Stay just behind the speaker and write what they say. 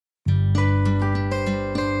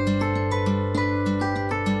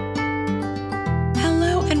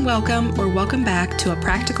welcome back to a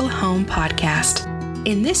Practical Home podcast.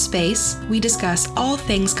 In this space, we discuss all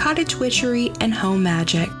things cottage witchery and home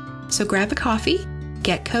magic. So grab a coffee,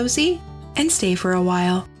 get cozy, and stay for a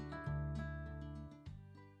while.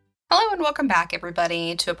 Hello and welcome back,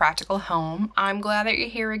 everybody, to a Practical Home. I'm glad that you're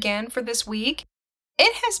here again for this week.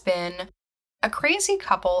 It has been a crazy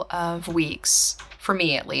couple of weeks, for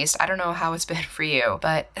me at least. I don't know how it's been for you,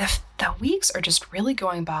 but the weeks are just really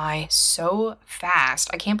going by so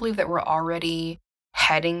fast. I can't believe that we're already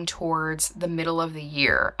heading towards the middle of the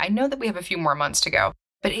year. I know that we have a few more months to go,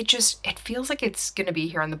 but it feels like it's going to be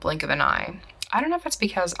here in the blink of an eye. I don't know if it's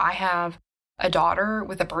because I have a daughter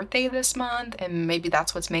with a birthday this month, and maybe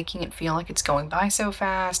that's what's making it feel like it's going by so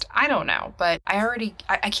fast. I don't know, but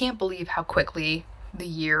I can't believe how quickly the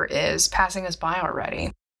year is passing us by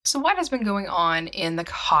already. So what has been going on in the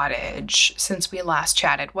cottage since we last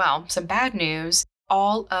chatted? Well, some bad news.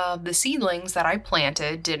 All of the seedlings that I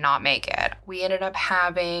planted did not make it. We ended up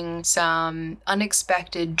having some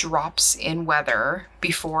unexpected drops in weather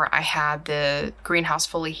before I had the greenhouse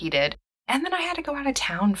fully heated. And then I had to go out of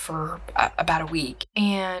town for about a week.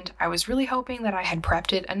 And I was really hoping that I had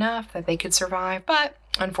prepped it enough that they could survive. But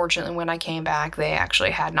unfortunately, when I came back, they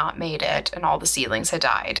actually had not made it and all the seedlings had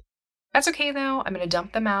died. That's okay though. I'm going to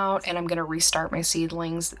dump them out and I'm going to restart my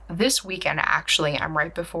seedlings this weekend. Actually, I'm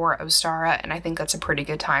right before Ostara, and I think that's a pretty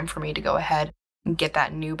good time for me to go ahead and get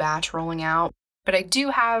that new batch rolling out. But I do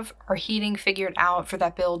have our heating figured out for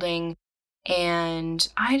that building, and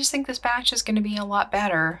I just think this batch is going to be a lot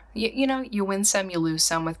better. You know, you win some, you lose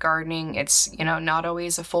some with gardening. It's, not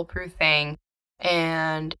always a foolproof thing,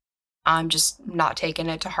 and I'm just not taking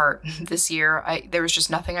it to heart this year. There was just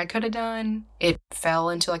nothing I could have done. It fell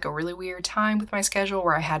into like a really weird time with my schedule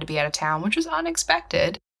where I had to be out of town, which was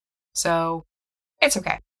unexpected. So it's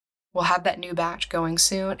okay. We'll have that new batch going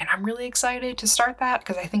soon, and I'm really excited to start that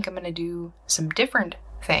because I think I'm going to do some different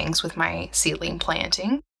things with my seedling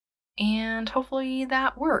planting, and hopefully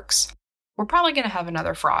that works. We're probably going to have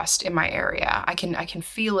another frost in my area. I can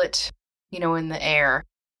feel it, in the air.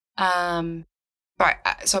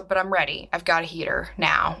 But I'm ready. I've got a heater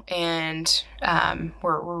now, and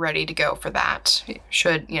we're ready to go for that.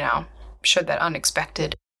 Should that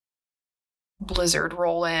unexpected blizzard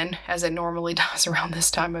roll in as it normally does around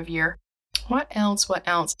this time of year. What else?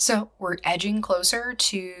 So we're edging closer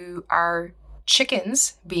to our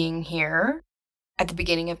chickens being here at the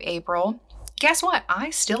beginning of April. Guess what?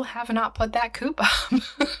 I still have not put that coop up.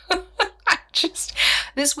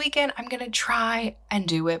 This weekend, I'm going to try and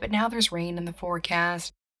do it, but now there's rain in the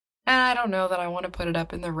forecast, and I don't know that I want to put it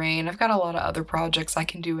up in the rain. I've got a lot of other projects I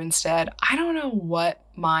can do instead. I don't know what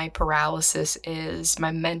my paralysis is,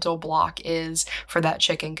 my mental block is for that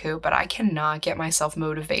chicken coop, but I cannot get myself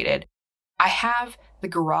motivated. I have the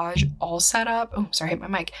garage all set up. Oh, sorry, hit my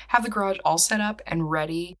mic. Have the garage all set up and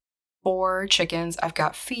ready for chickens. I've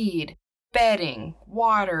got feed, bedding,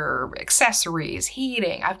 water, accessories,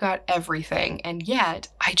 heating. I've got everything. And yet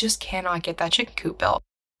I just cannot get that chicken coop built.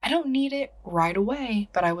 I don't need it right away,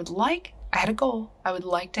 but I had a goal. I would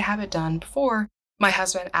like to have it done before. My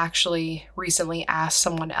husband actually recently asked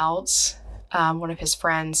someone else, one of his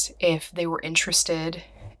friends, if they were interested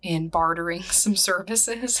in bartering some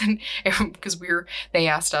services, and because they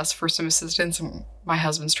asked us for some assistance, and my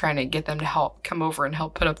husband's trying to get them to come over and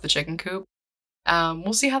help put up the chicken coop.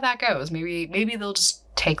 We'll see how that goes. Maybe they'll just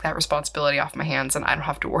take that responsibility off my hands and I don't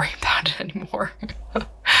have to worry about it anymore.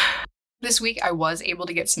 This week I was able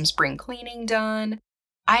to get some spring cleaning done.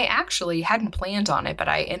 I actually hadn't planned on it, but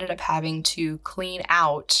I ended up having to clean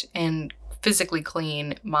out and physically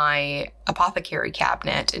clean my apothecary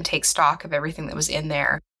cabinet and take stock of everything that was in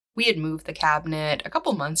there. We had moved the cabinet a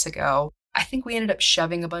couple months ago. I think we ended up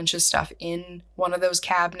shoving a bunch of stuff in one of those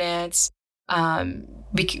cabinets.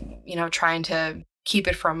 Trying to keep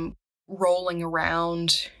it from rolling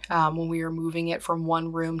around when we were moving it from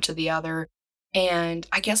one room to the other. And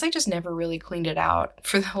I guess I just never really cleaned it out.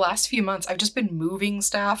 For the last few months, I've just been moving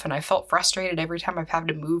stuff, and I felt frustrated every time I've had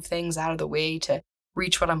to move things out of the way to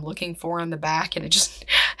reach what I'm looking for in the back. And it just,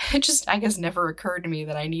 I guess, never occurred to me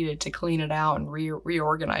that I needed to clean it out and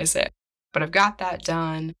reorganize it. But I've got that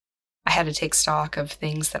done. I had to take stock of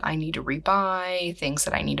things that I need to rebuy, things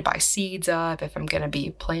that I need to buy seeds of if I'm going to be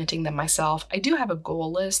planting them myself. I do have a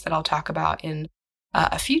goal list that I'll talk about in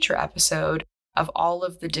a future episode of all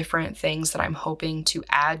of the different things that I'm hoping to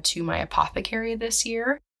add to my apothecary this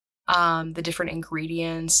year, the different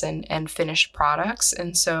ingredients and finished products.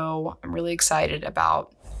 And so I'm really excited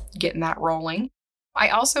about getting that rolling. I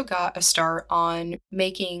also got a start on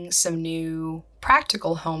making some new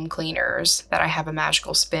practical home cleaners that I have a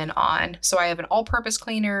magical spin on. So I have an all-purpose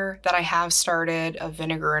cleaner that I have started of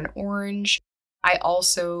vinegar and orange. I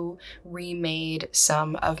also remade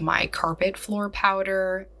some of my carpet floor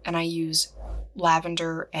powder, and I use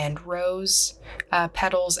lavender and rose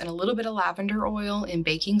petals and a little bit of lavender oil in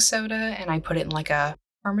baking soda, and I put it in like a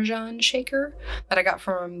Parmesan shaker that I got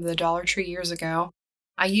from the Dollar Tree years ago.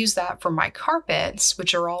 I use that for my carpets,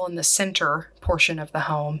 which are all in the center portion of the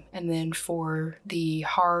home. And then for the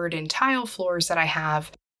hard and tile floors that I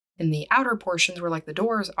have in the outer portions where like the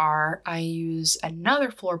doors are, I use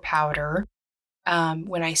another floor powder.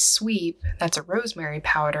 When I sweep, that's a rosemary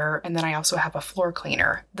powder, and then I also have a floor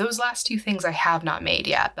cleaner. Those last two things I have not made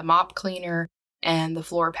yet, the mop cleaner and the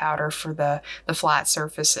floor powder for the flat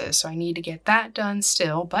surfaces. So I need to get that done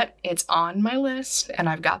still, but it's on my list and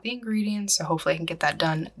I've got the ingredients, so hopefully I can get that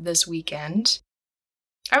done this weekend.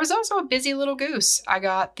 I was also a busy little goose. I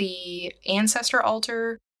got the ancestor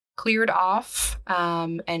altar cleared off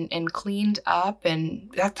and cleaned up, and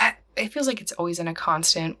that it feels like it's always in a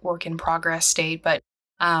constant work in progress state, but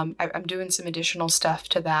I'm doing some additional stuff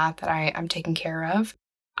to that I'm taking care of.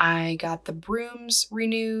 I got the brooms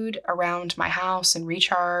renewed around my house and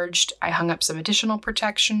recharged. I hung up some additional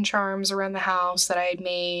protection charms around the house that I had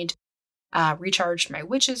made, recharged my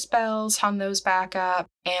witch's bells, hung those back up,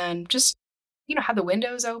 and just, had the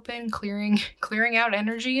windows open, clearing out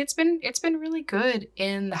energy. It's been really good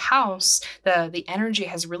in the house. The energy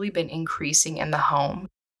has really been increasing in the home,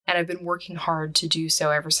 and I've been working hard to do so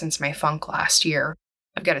ever since my funk last year.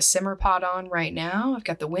 I've got a simmer pot on right now. I've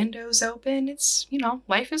got the windows open. It's,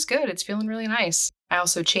 life is good. It's feeling really nice. I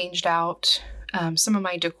also changed out some of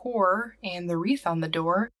my decor and the wreath on the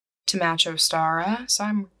door to match Ostara. So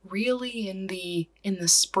I'm really in the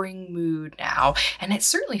spring mood now. And it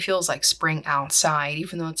certainly feels like spring outside,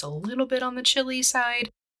 even though it's a little bit on the chilly side.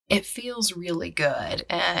 It feels really good.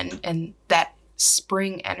 And that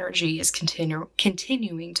spring energy is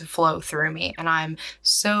continuing to flow through me. And I'm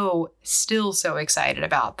still so excited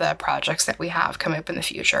about the projects that we have coming up in the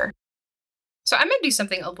future. So I'm going to do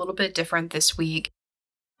something a little bit different this week.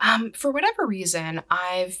 For whatever reason,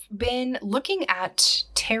 I've been looking at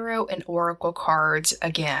tarot and oracle cards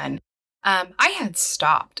again. I had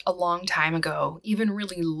stopped a long time ago, even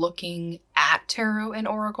really looking at tarot and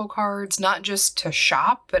oracle cards, not just to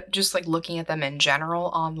shop, but just like looking at them in general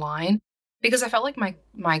online, because I felt like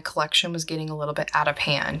my collection was getting a little bit out of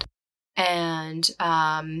hand. And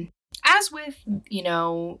as with,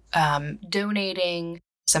 donating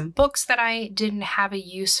some books that I didn't have a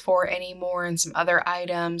use for anymore and some other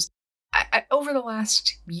items, I over the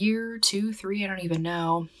last year, 2, 3, I don't even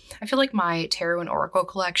know, I feel like my tarot and oracle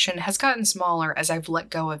collection has gotten smaller as I've let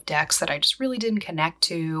go of decks that I just really didn't connect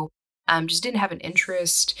to, just didn't have an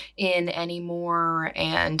interest in anymore.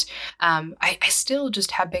 And I still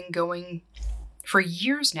just have been going for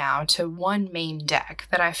years now to one main deck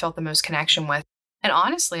that I felt the most connection with. And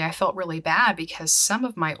honestly, I felt really bad because some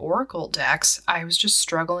of my oracle decks, I was just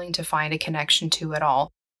struggling to find a connection to at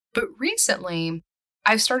all. But recently,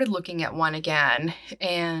 I've started looking at one again,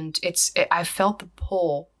 and I felt the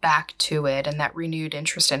pull back to it and that renewed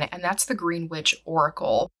interest in it. And that's the Green Witch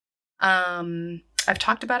Oracle. I've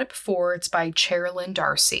talked about it before. It's by Cherilyn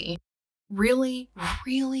Darcy. Really,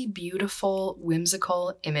 really beautiful,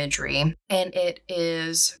 whimsical imagery. And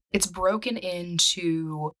it's broken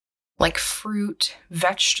into like fruit,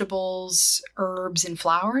 vegetables, herbs, and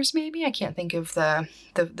flowers, maybe. I can't think of the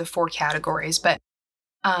 4 categories, but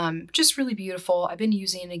just really beautiful. I've been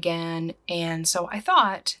using it again. And so I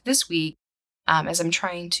thought this week, as I'm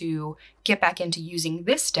trying to get back into using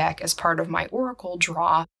this deck as part of my oracle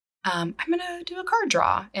draw, I'm going to do a card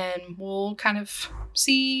draw, and we'll kind of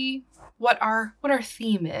see what our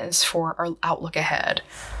theme is for our outlook ahead.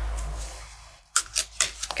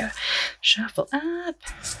 Gotta shuffle up.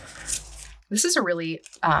 This is a really,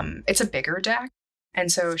 it's a bigger deck.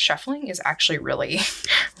 And so shuffling is actually really,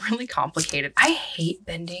 really complicated. I hate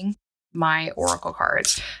bending my oracle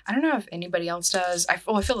cards. I don't know if anybody else does. I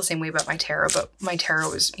feel the same way about my tarot, but my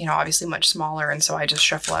tarot is, obviously much smaller. And so I just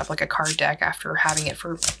shuffle up like a card deck after having it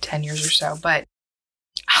for 10 years or so. But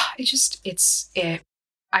I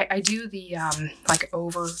do the, like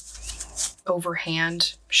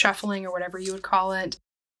overhand shuffling or whatever you would call it.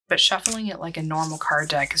 But shuffling it like a normal card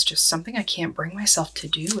deck is just something I can't bring myself to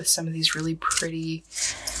do with some of these really pretty,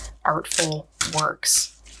 artful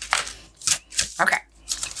works. Okay.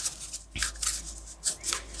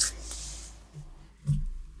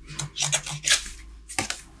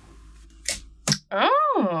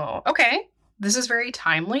 Oh, okay. This is very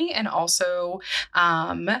timely and also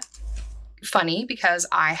funny because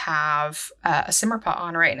I have a simmer pot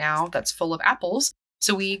on right now that's full of apples.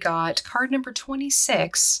 So we got card number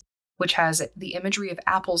 26, which has the imagery of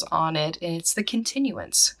apples on it, and it's the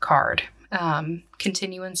continuance card.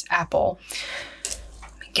 Continuance apple.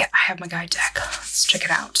 I have my guide deck. Let's check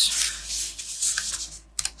it out.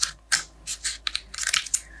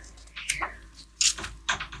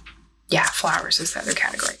 Yeah, flowers is the other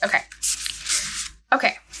category. Okay.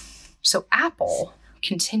 So apple,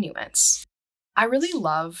 continuance. I really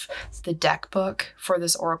love the deck book for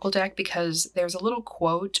this oracle deck because there's a little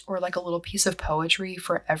quote or like a little piece of poetry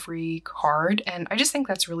for every card. And I just think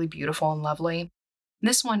that's really beautiful and lovely.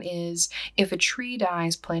 This one is, if a tree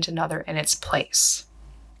dies, plant another in its place.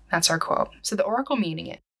 That's our quote. So the oracle meaning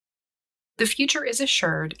it. The future is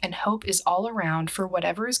assured and hope is all around for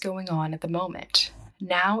whatever is going on at the moment.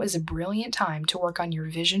 Now is a brilliant time to work on your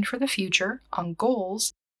vision for the future, on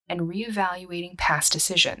goals, and reevaluating past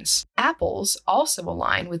decisions. Apples also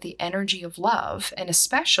align with the energy of love, and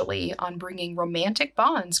especially on bringing romantic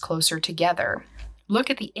bonds closer together. Look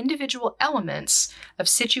at the individual elements of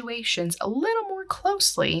situations a little more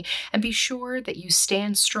closely and be sure that you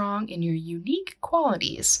stand strong in your unique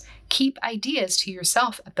qualities. Keep ideas to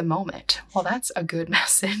yourself at the moment. Well, that's a good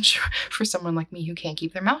message for someone like me who can't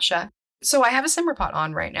keep their mouth shut. So I have a simmer pot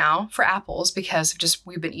on right now for apples because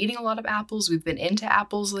we've been eating a lot of apples. We've been into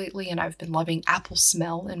apples lately, and I've been loving apple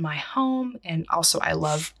smell in my home. And also I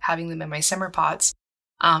love having them in my simmer pots.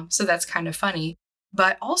 So that's kind of funny.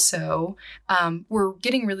 But also, we're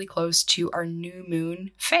getting really close to our new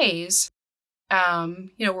moon phase,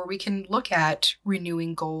 where we can look at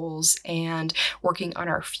renewing goals and working on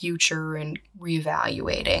our future and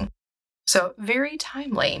reevaluating. So very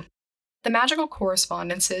timely. The magical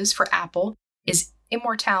correspondences for apple is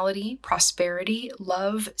immortality, prosperity,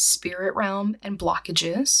 love, spirit realm, and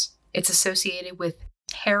blockages. It's associated with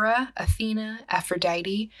Hera, Athena,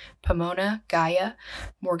 Aphrodite, Pomona, Gaia,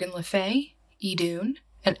 Morgan Le Fay, Idun,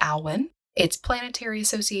 and Alwyn. Its planetary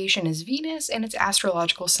association is Venus, and its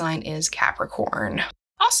astrological sign is Capricorn.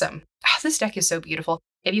 Awesome. This deck is so beautiful.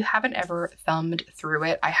 If you haven't ever thumbed through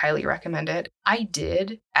it, I highly recommend it. I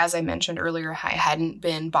did, as I mentioned earlier, I hadn't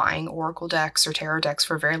been buying oracle decks or tarot decks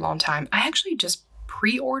for a very long time. I actually just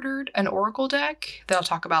pre-ordered an oracle deck that I'll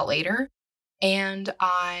talk about later. And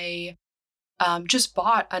I just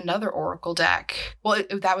bought another oracle deck. Well,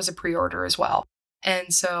 that was a pre-order as well.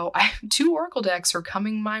 And so two oracle decks are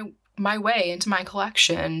coming my way into my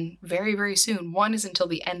collection very, very soon. One is until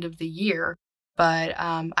the end of the year. But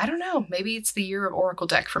I don't know, maybe it's the year of oracle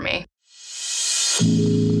deck for me.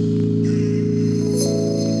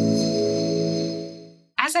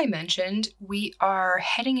 As I mentioned, we are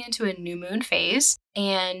heading into a new moon phase,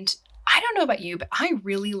 and I don't know about you, but I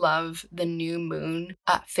really love the new moon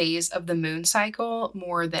phase of the moon cycle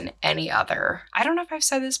more than any other. I don't know if I've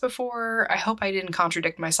said this before. I hope I didn't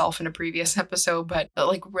contradict myself in a previous episode, but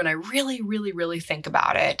like when I really, really, really think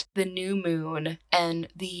about it, the new moon and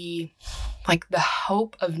the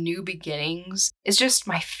hope of new beginnings is just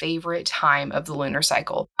my favorite time of the lunar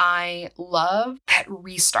cycle. I love that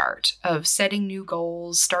restart of setting new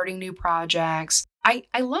goals, starting new projects. I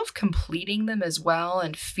love completing them as well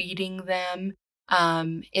and feeding them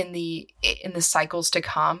in the cycles to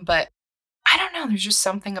come. But I don't know, there's just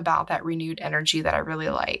something about that renewed energy that I really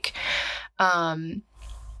like.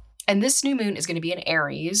 And this new moon is going to be in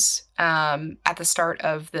Aries at the start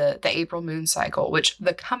of the April moon cycle, which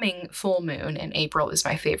the coming full moon in April is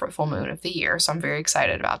my favorite full moon of the year. So I'm very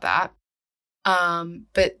excited about that.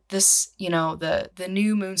 But this, the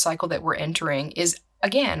new moon cycle that we're entering is,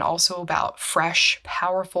 again, also about fresh,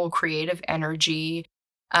 powerful, creative energy.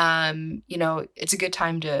 It's a good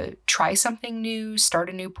time to try something new, start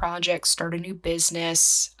a new project, start a new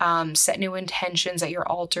business, set new intentions at your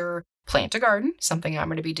altar, plant a garden, something I'm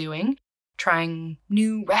going to be doing, trying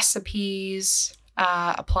new recipes,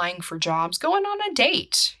 applying for jobs, going on a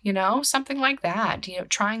date, something like that,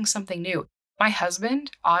 trying something new. My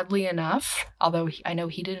husband, oddly enough, although I know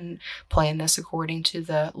he didn't plan this according to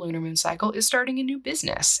the lunar moon cycle, is starting a new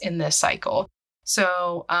business in this cycle.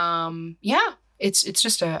 So, it's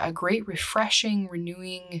just a great, refreshing,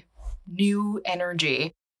 renewing, new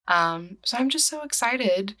energy. So I'm just so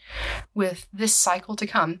excited with this cycle to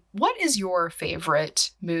come. What is your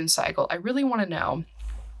favorite moon cycle? I really want to know.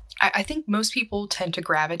 I think most people tend to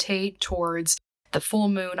gravitate towards the full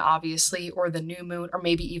moon, obviously, or the new moon, or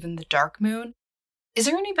maybe even the dark moon. Is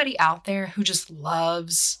there anybody out there who just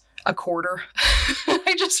loves a quarter?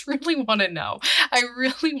 I just really want to know. I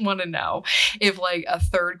really want to know if like a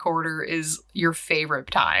third quarter is your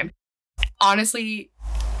favorite time. Honestly,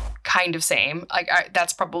 kind of same. Like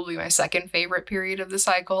that's probably my second favorite period of the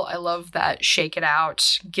cycle. I love that shake it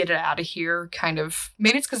out, get it out of here kind of.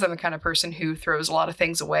 Maybe it's because I'm the kind of person who throws a lot of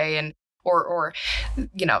things away and or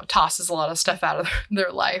tosses a lot of stuff out of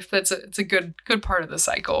their life. It's a good part of the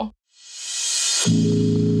cycle.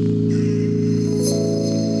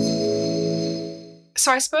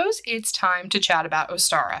 So I suppose it's time to chat about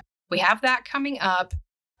Ostara. We have that coming up.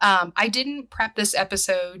 I didn't prep this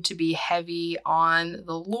episode to be heavy on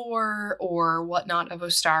the lore or whatnot of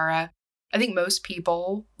Ostara. I think most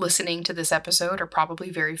people listening to this episode are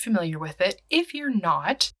probably very familiar with it. If you're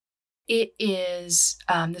not, it is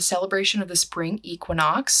the celebration of the spring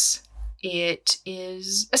equinox. It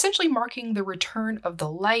is essentially marking the return of the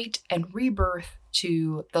light and rebirth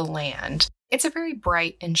to the land. It's a very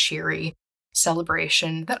bright and cheery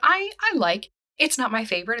celebration that I like. It's not my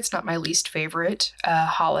favorite. It's not my least favorite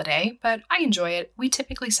holiday, but I enjoy it. We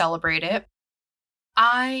typically celebrate it.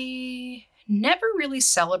 I never really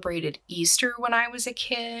celebrated Easter when I was a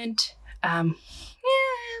kid. A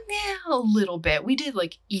little bit. We did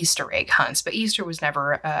like Easter egg hunts, but Easter was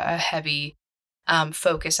never a heavy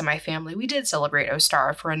focus in my family. We did celebrate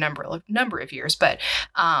Ostara for a number of years, but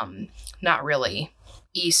not really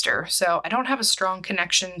Easter. So I don't have a strong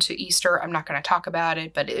connection to Easter. I'm not going to talk about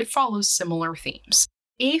it, but it follows similar themes.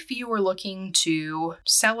 If you are looking to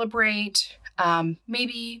celebrate,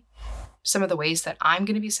 maybe some of the ways that I'm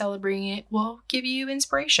going to be celebrating it will give you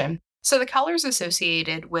inspiration. So the colors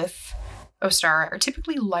associated with Ostara are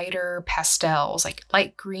typically lighter pastels, like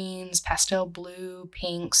light greens, pastel blue,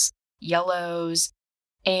 pinks, yellows,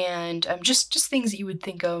 and just things that you would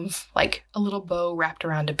think of like a little bow wrapped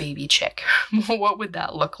around a baby chick. What would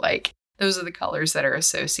that look like? Those are the colors that are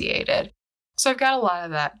associated. So I've got a lot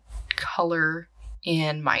of that color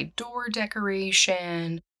in my door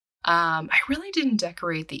decoration. I really didn't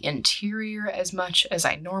decorate the interior as much as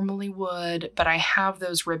I normally would, but I have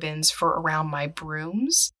those ribbons for around my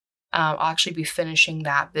brooms. I'll actually be finishing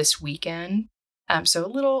that this weekend. So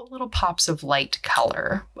little pops of light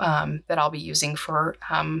color that I'll be using for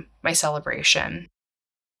my celebration.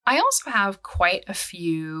 I also have quite a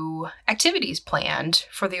few activities planned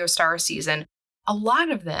for the Ostara season. A lot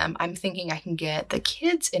of them I'm thinking I can get the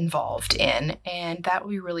kids involved in, and that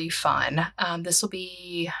will be really fun. This will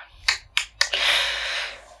be...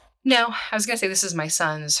 No, I was going to say this is my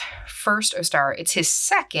son's first Ostara. It's his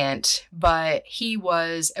second, but he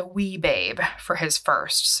was a wee babe for his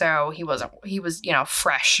first. So he was,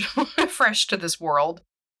 fresh, fresh to this world,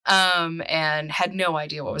 and had no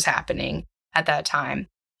idea what was happening at that time.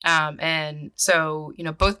 And so,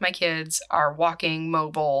 both my kids are walking,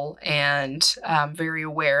 mobile, and very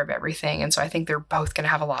aware of everything. And so I think they're both going to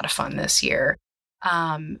have a lot of fun this year.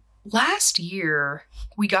 Last year,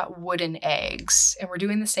 we got wooden eggs, and we're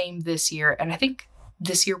doing the same this year. And I think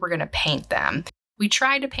this year we're going to paint them. We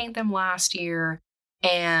tried to paint them last year,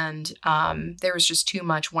 and there was just too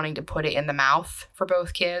much wanting to put it in the mouth for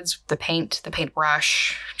both kids. The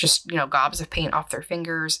paintbrush, just, gobs of paint off their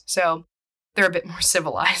fingers. So they're a bit more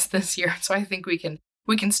civilized this year. So I think we can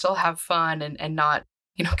still have fun and not,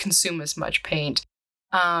 consume as much paint.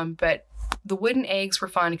 But the wooden eggs were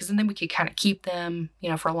fun because then we could kind of keep them,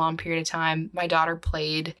 for a long period of time. My daughter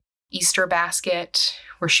played Easter basket,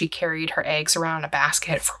 where she carried her eggs around in a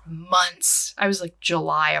basket for months. I was like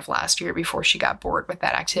July of last year before she got bored with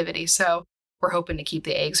that activity. So we're hoping to keep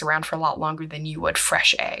the eggs around for a lot longer than you would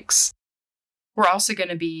fresh eggs. We're also going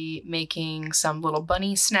to be making some little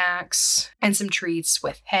bunny snacks and some treats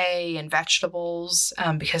with hay and vegetables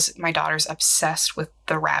because my daughter's obsessed with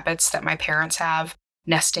the rabbits that my parents have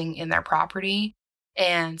nesting in their property.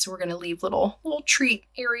 And so we're going to leave little treat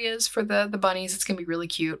areas for the bunnies. It's going to be really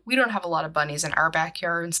cute. We don't have a lot of bunnies in our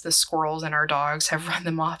backyards. The squirrels and our dogs have run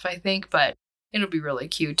them off, I think, but it'll be really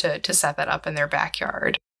cute to set that up in their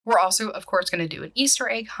backyard. We're also, of course, going to do an Easter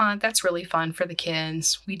egg hunt. That's really fun for the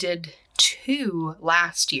kids. We did 2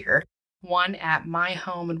 last year, one at my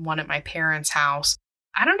home and one at my parents' house.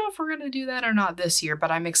 I don't know if we're going to do that or not this year, but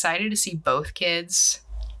I'm excited to see both kids.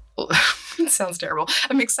 It sounds terrible.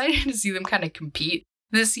 I'm excited to see them kind of compete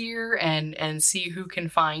this year and see who can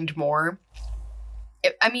find more.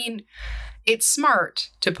 It's smart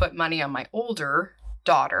to put money on my older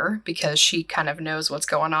daughter because she kind of knows what's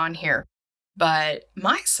going on here. But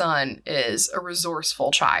my son is a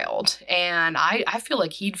resourceful child, and I feel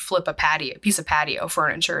like he'd flip a piece of patio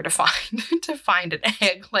furniture to find an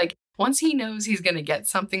egg. Like, once he knows he's going to get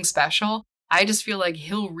something special, I just feel like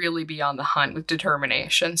he'll really be on the hunt with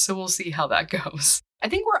determination. So we'll see how that goes. I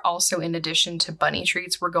think we're also, in addition to bunny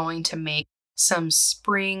treats, we're going to make some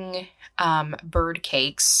spring bird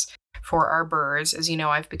cakes for our birds. As you know,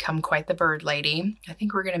 I've become quite the bird lady. I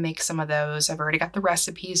think we're going to make some of those. I've already got the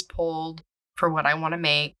recipes pulled for what I want to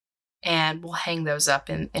make, and we'll hang those up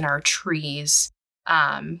in our trees,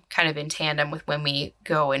 kind of in tandem with when we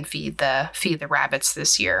go and feed the rabbits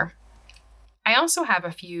this year. I also have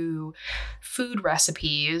a few food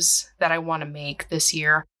recipes that I want to make this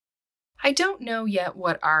year. I don't know yet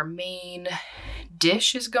what our main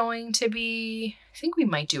dish is going to be. I think we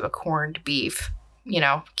might do a corned beef,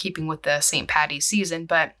 keeping with the St. Patty's season,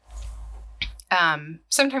 but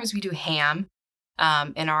sometimes we do ham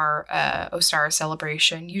in our Ostara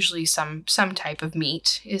celebration. Usually some type of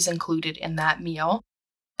meat is included in that meal.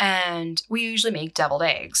 And we usually make deviled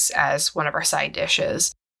eggs as one of our side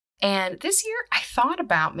dishes. And this year I thought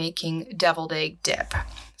about making deviled egg dip.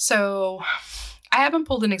 So I haven't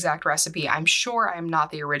pulled an exact recipe. I'm sure I'm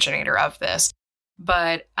not the originator of this,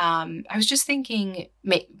 but I was just thinking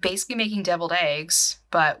basically making deviled eggs,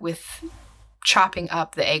 but with chopping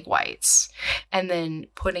up the egg whites and then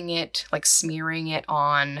putting it, like smearing it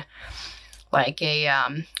on like a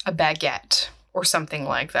baguette or something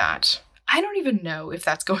like that. I don't even know if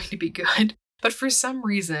that's going to be good, but for some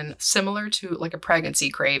reason, similar to like a pregnancy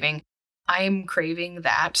craving, I'm craving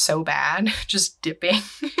that so bad, just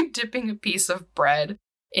dipping a piece of bread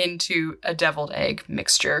into a deviled egg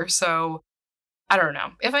mixture. So I don't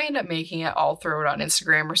know. If I end up making it, I'll throw it on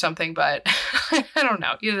Instagram or something, but I don't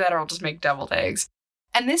know. Either that or I'll just make deviled eggs.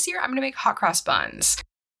 And this year I'm going to make hot cross buns.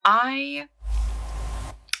 I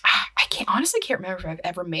honestly can't remember if I've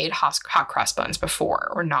ever made hot cross buns before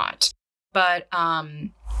or not. But I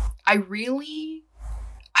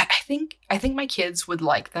think my kids would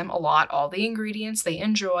like them a lot. All the ingredients they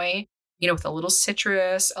enjoy, with a little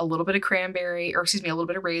citrus, a little bit of cranberry, a little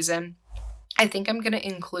bit of raisin. I think I'm going to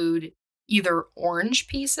include either orange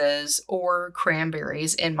pieces or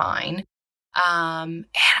cranberries in mine. And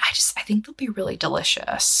I think they'll be really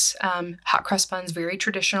delicious. Hot cross buns, very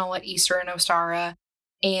traditional at Easter in Ostara.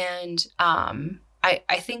 And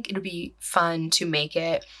I think it'll be fun to make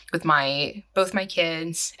it with both my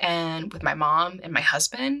kids and with my mom and my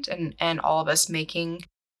husband and all of us making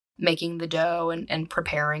the dough and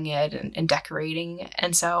preparing it and decorating it.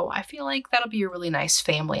 And so I feel like that'll be a really nice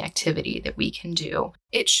family activity that we can do.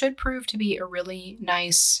 It should prove to be a really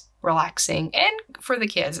nice, relaxing, and for the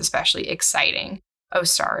kids especially, exciting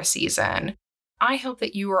Ostara season. I hope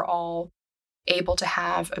that you are all able to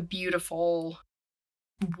have a beautiful,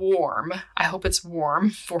 I hope it's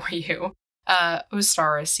warm for you,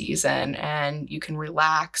 Ostara season, and you can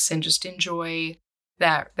relax and just enjoy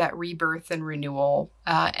that rebirth and renewal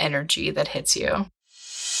energy that hits you.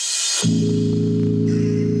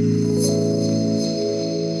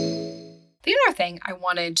 The other thing I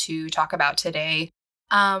wanted to talk about today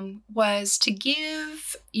was to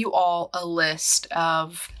give you all a list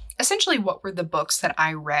of essentially what were the books that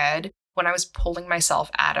I read when I was pulling myself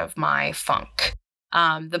out of my funk.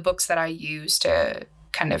 The books that I use to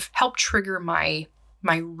kind of help trigger my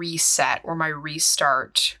reset or my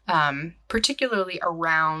restart, particularly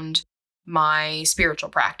around my spiritual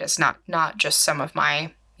practice, not just some of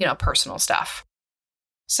my, personal stuff.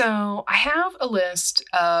 So I have a list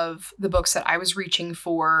of the books that I was reaching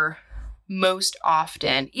for most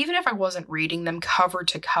often, even if I wasn't reading them cover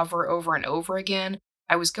to cover over and over again.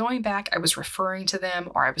 I was going back, I was referring to them,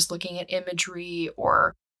 or I was looking at imagery,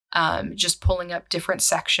 or just pulling up different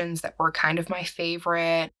sections that were kind of my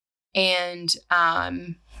favorite. And I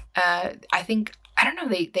think, I don't know,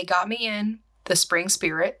 they got me in the spring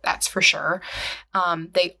spirit, that's for sure.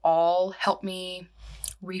 They all helped me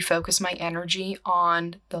refocus my energy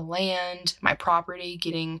on the land, my property,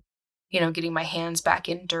 getting my hands back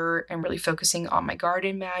in dirt and really focusing on my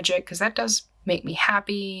garden magic, because that does make me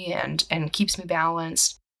happy and keeps me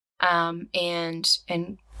balanced. And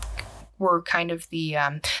were kind of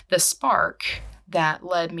the spark that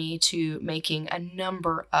led me to making a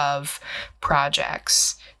number of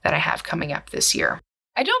projects that I have coming up this year.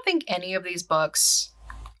 I don't think any of these books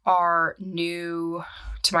are new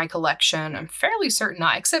to my collection. I'm fairly certain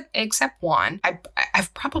not, except one.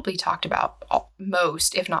 I've probably talked about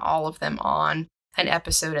most, if not all of them, on an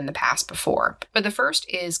episode in the past before. But the first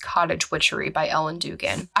is Cottage Witchery by Ellen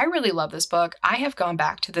Dugan. I really love this book. I have gone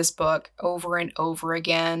back to this book over and over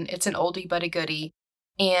again. It's an oldie but a goodie.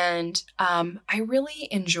 And I really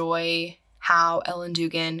enjoy how Ellen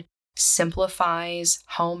Dugan simplifies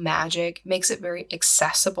home magic, makes it very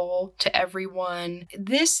accessible to everyone.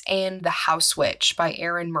 This and The House Witch by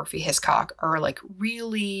Erin Murphy Hiscock are like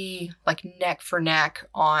really like neck for neck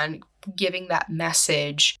on giving that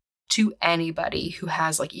message to anybody who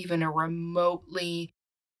has like even a remotely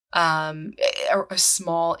a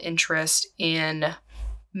small interest in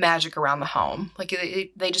magic around the home. Like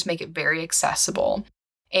they just make it very accessible.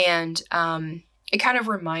 And it kind of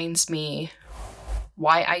reminds me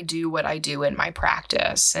why I do what I do in my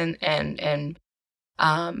practice.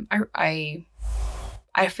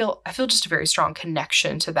 I feel just a very strong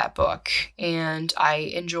connection to that book, and I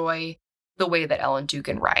enjoy the way that Ellen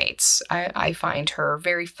Dugan writes. I find her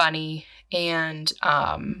very funny, and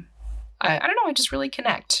I don't know, I just really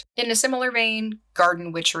connect. In a similar vein,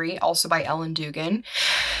 Garden Witchery, also by Ellen Dugan,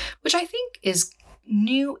 which I think is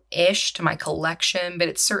new-ish to my collection, but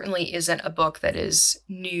it certainly isn't a book that is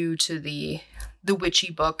new to the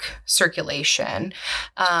witchy book circulation.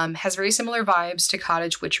 Has very similar vibes to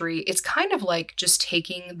Cottage Witchery. It's kind of like just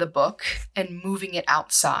taking the book and moving it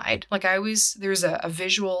outside. Like there's a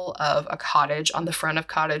visual of a cottage on the front of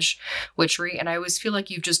Cottage Witchery, and I always feel like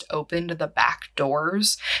you've just opened the back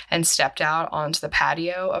doors and stepped out onto the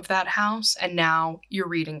patio of that house, and now you're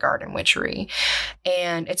reading Garden Witchery.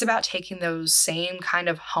 And it's about taking those same kind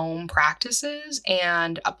of home practices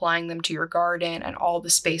and applying them to your garden and all the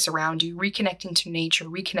space around you, reconnecting to nature,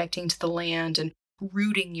 reconnecting to the land, and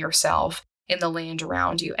rooting yourself in the land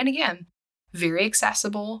around you. And again, very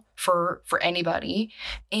accessible for anybody.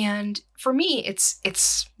 And for me, it's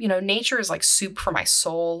nature is like soup for my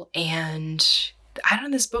soul, and I don't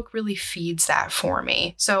know, this book really feeds that for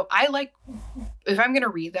me. So if I'm going to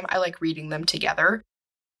read them, I like reading them together.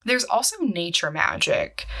 There's also nature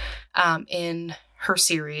magic in her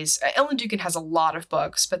series. Ellen Dugan has a lot of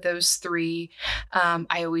books, but those three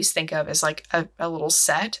I always think of as like a little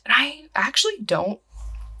set. And I actually don't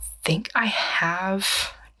think I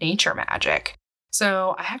have nature magic.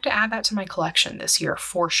 So I have to add that to my collection this year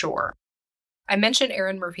for sure. I mentioned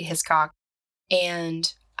Erin Murphy Hiscock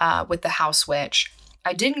and with The House Witch.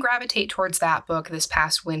 I didn't gravitate towards that book this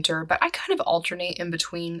past winter, but I kind of alternate in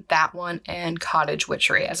between that one and Cottage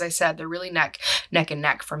Witchery. As I said, they're really neck and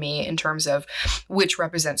neck for me in terms of which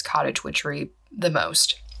represents Cottage Witchery the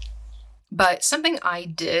most. But something I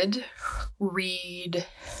did read,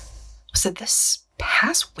 was it this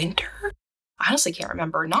past winter? I honestly can't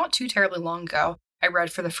remember. Not too terribly long ago, I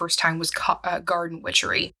read for the first time was Garden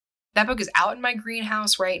Witchery. That book is out in my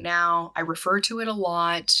greenhouse right now. I refer to it a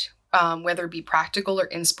lot. Whether it be practical or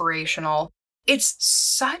inspirational. It's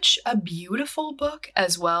such a beautiful book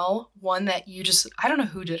as well. One that I don't know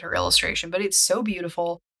who did her illustration, but it's so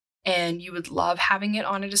beautiful, and you would love having it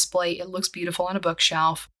on a display. It looks beautiful on a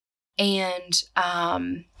bookshelf. And I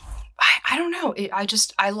don't know.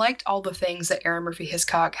 I liked all the things that Erin Murphy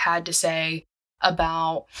Hiscock had to say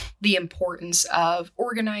about the importance of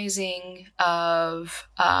organizing, of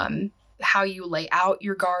how you lay out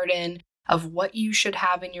your garden, of what you should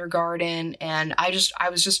have in your garden. And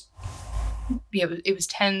it was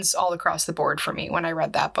tens all across the board for me when I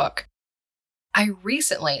read that book. I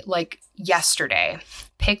recently, like yesterday,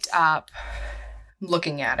 picked up,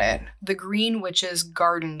 looking at it, The Green Witch's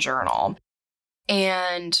Garden Journal.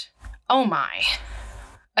 And oh my,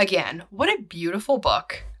 again, what a beautiful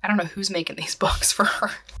book. I don't know who's making these books for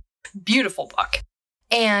her. Beautiful book.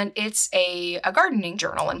 And it's a gardening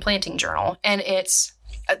journal and planting journal. And it's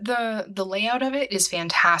the layout of it is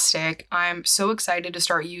fantastic. I'm so excited to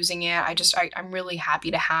start using it. I'm really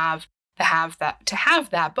happy to have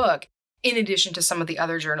that book in addition to some of the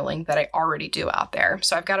other journaling that I already do out there.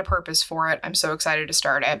 So I've got a purpose for it. I'm so excited to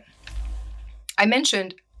start it. I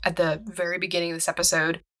mentioned at the very beginning of this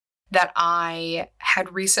episode that I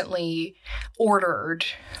had recently ordered,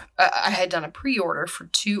 I had done a pre-order for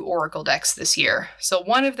 2 Oracle decks this year. So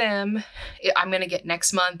one of them I'm going to get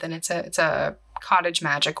next month, and it's a Cottage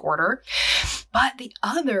Magic order. But the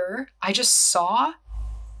other I just saw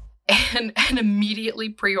and immediately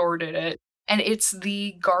pre-ordered it. And it's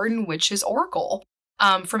the Garden Witch's Oracle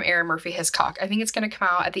from Erin Murphy Hiscock. I think it's going to come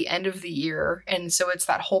out at the end of the year. And so it's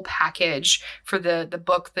that whole package for the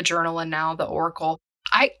book, the journal, and now the Oracle.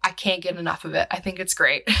 I can't get enough of it. I think it's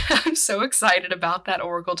great. I'm so excited about that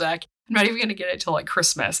Oracle deck. I'm not even going to get it till like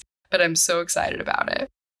Christmas, but I'm so excited about it.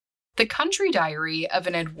 The Country Diary of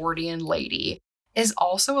an Edwardian Lady is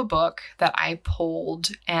also a book that I pulled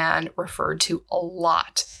and referred to a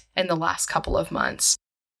lot in the last couple of months.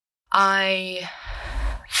 I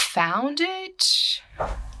found it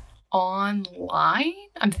online.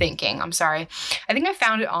 I think I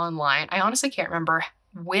found it online. I honestly can't remember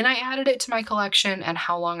when I added it to my collection and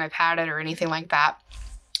how long I've had it or anything like that,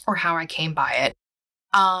 or how I came by it.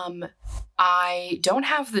 I don't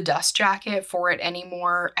have the dust jacket for it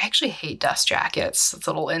anymore. I actually hate dust jackets. That's a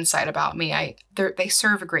little insight about me. They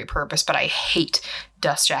serve a great purpose, but I hate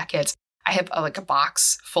dust jackets. I have a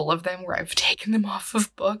box full of them where I've taken them off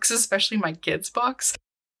of books, especially my kids' books.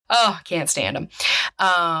 Oh, can't stand them.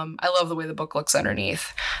 I love the way the book looks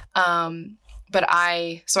underneath. But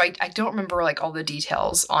I don't remember like all the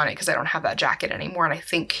details on it because I don't have that jacket anymore. And I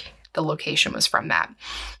think the location was from that.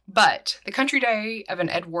 But The Country Diary of an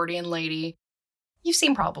Edwardian Lady, you've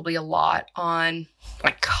seen probably a lot on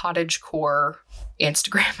like cottagecore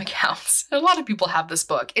Instagram accounts. A lot of people have this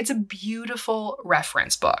book. It's a beautiful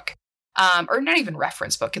reference book. Or not even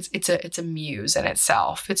reference book. It's a muse in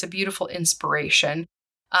itself. It's a beautiful inspiration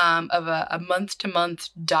of a month-to-month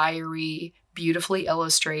diary, beautifully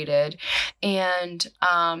illustrated. And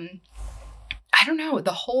I don't know,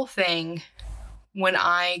 the whole thing, when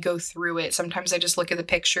I go through it, sometimes I just look at the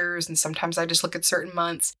pictures and sometimes I just look at certain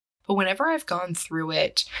months. But whenever I've gone through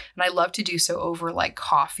it, and I love to do so over like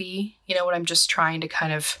coffee, when I'm just trying to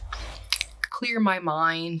kind of clear my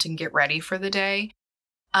mind and get ready for the day,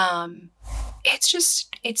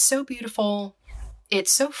 it's so beautiful.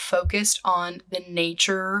 It's so focused on the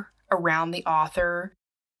nature around the author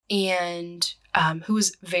and who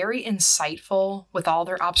is very insightful with all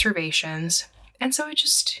their observations. And so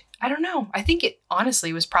I don't know. I think it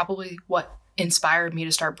honestly was probably what inspired me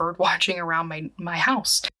to start bird watching around my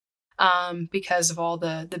house because of all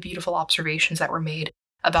the beautiful observations that were made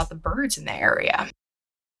about the birds in the area.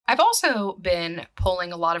 I've also been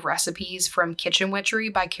pulling a lot of recipes from Kitchen Witchery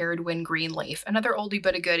by Carradwyn Greenleaf, another oldie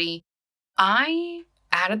but a goodie. I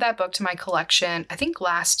added that book to my collection, I think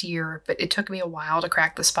last year, but it took me a while to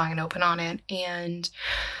crack the spine open on it. And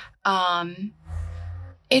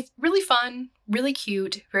it's really fun, really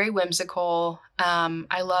cute, very whimsical.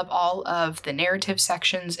 I love all of the narrative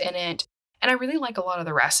sections in it, and I really like a lot of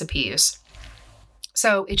the recipes.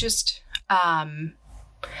 So it just, I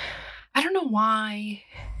don't know why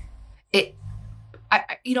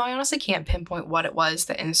I honestly can't pinpoint what it was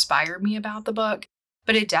that inspired me about the book,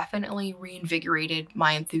 but it definitely reinvigorated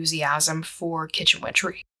my enthusiasm for Kitchen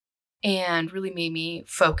Witchery and really made me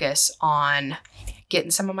focus on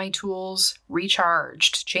getting some of my tools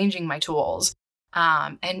recharged, changing my tools,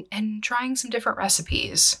 and trying some different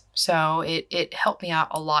recipes. So it helped me out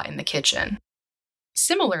a lot in the kitchen.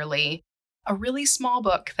 Similarly, a really small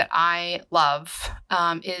book that I love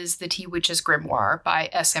is The Tea Witch's Grimoire by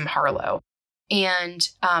S.M. Harlow. And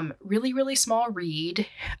really, really small read.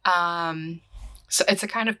 So it's a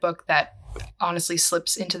kind of book that honestly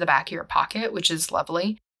slips into the back of your pocket, which is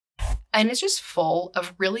lovely. And it's just full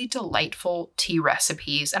of really delightful tea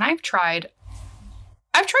recipes. And I've tried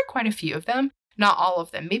quite a few of them, not all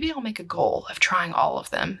of them. Maybe I'll make a goal of trying all of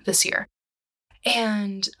them this year.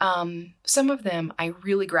 And some of them I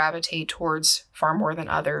really gravitate towards far more than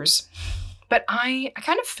others. But I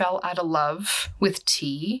kind of fell out of love with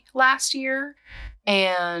tea last year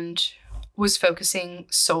and was focusing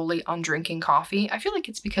solely on drinking coffee. I feel like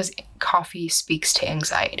it's because coffee speaks to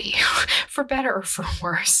anxiety, for better or for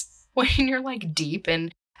worse. When you're like deep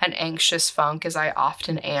in an anxious funk, as I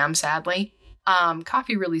often am, sadly,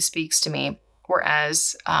 coffee really speaks to me.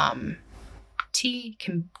 Whereas tea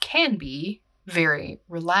can be very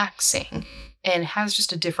relaxing and has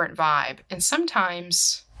just a different vibe. And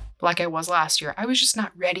sometimes, like I was last year, I was just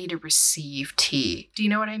not ready to receive tea. Do you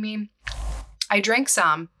know what I mean? I drank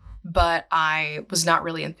some, but I was not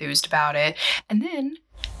really enthused about it. And then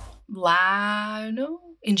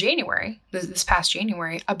in January, this past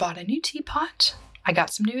January, I bought a new teapot. I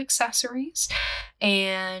got some new accessories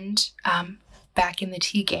and back in the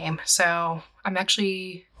tea game. So I'm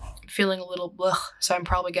actually feeling a little blech. So I'm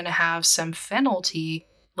probably going to have some fennel tea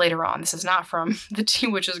later on. This is not from the Tea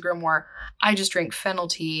Witch's Grimoire. I just drink fennel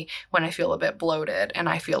tea when I feel a bit bloated. And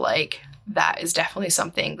I feel like that is definitely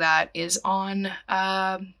something that is on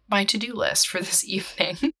my to-do list for this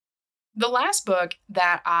evening. The last book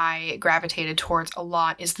that I gravitated towards a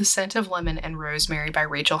lot is The Scent of Lemon and Rosemary by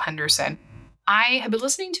Rachel Henderson. I have been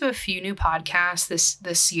listening to a few new podcasts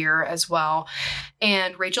this year as well,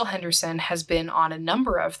 and Rachel Henderson has been on a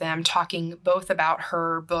number of them talking both about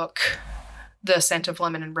her book, The Scent of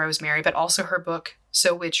Lemon and Rosemary, but also her book,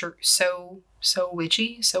 So Witchery.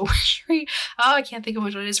 Oh, I can't think of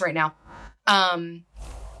what it is right now.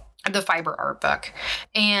 The fiber art book.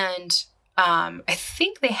 And I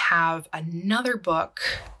think they have another book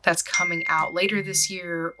that's coming out later this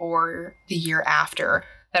year or the year after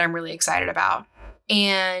that I'm really excited about.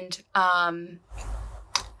 And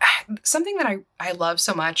something that I love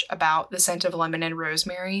so much about The Scent of Lemon and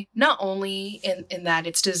Rosemary, not only in that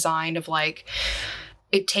it's designed of like,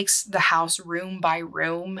 it takes the house room by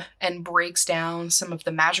room and breaks down some of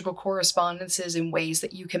the magical correspondences in ways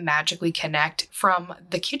that you can magically connect from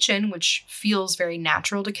the kitchen, which feels very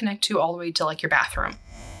natural to connect to, all the way to like your bathroom.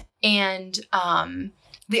 And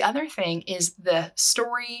The other thing is the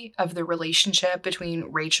story of the relationship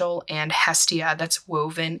between Rachel and Hestia that's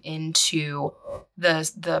woven into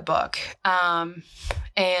the book.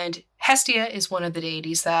 And Hestia is one of the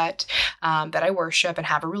deities that I worship and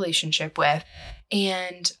have a relationship with.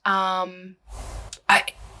 And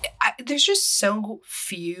there's just so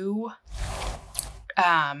few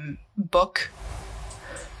book.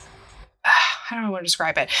 I don't know how to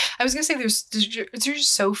describe it. I was going to say there's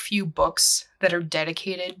just so few books that are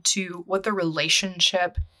dedicated to what the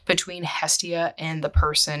relationship between Hestia and the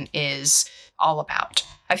person is all about.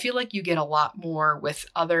 I feel like you get a lot more with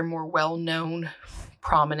other more well-known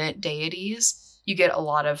prominent deities. You get a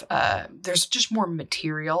lot of, there's just more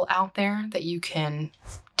material out there that you can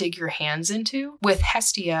dig your hands into. With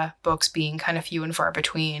Hestia books being kind of few and far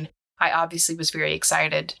between, I obviously was very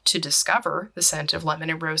excited to discover The Scent of Lemon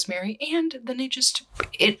and Rosemary, and then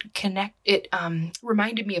it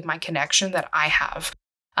reminded me of my connection that I have,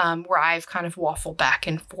 where I've kind of waffled back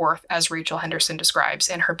and forth, as Rachel Henderson describes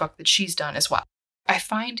in her book that she's done as well. I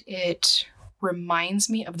find it reminds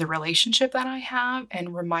me of the relationship that I have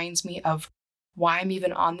and reminds me of why I'm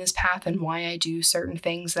even on this path and why I do certain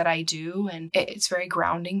things that I do. And it's very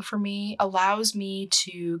grounding for me, allows me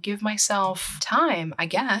to give myself time, I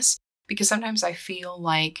guess, because sometimes I feel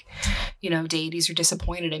like, deities are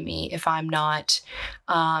disappointed in me if I'm not,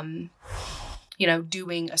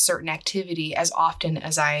 doing a certain activity as often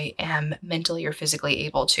as I am mentally or physically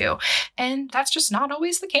able to. And that's just not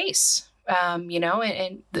always the case. And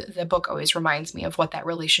the book always reminds me of what that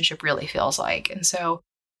relationship really feels like. And so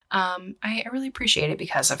I really appreciate it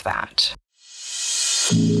because of that.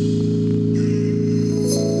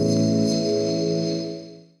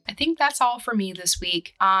 I think that's all for me this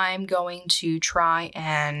week. I'm going to try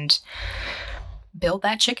and build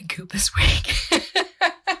that chicken coop this week.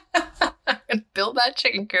 Build that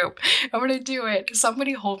chicken coop. I'm going to do it.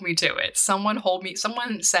 Somebody hold me to it. Someone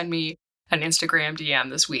send me an Instagram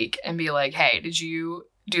DM this week and be like, hey, did you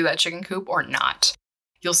do that chicken coop or not?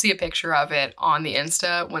 You'll see a picture of it on the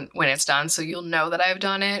Insta when it's done, so you'll know that I've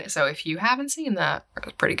done it. So if you haven't seen that,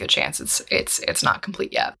 there's a pretty good chance it's not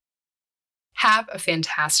complete yet. Have a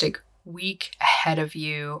fantastic week ahead of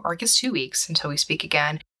you, or I guess 2 weeks until we speak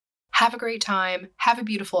again. Have a great time. Have a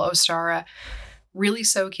beautiful Ostara. Really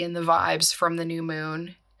soak in the vibes from the new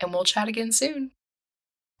moon, and we'll chat again soon.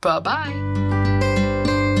 Bye-bye.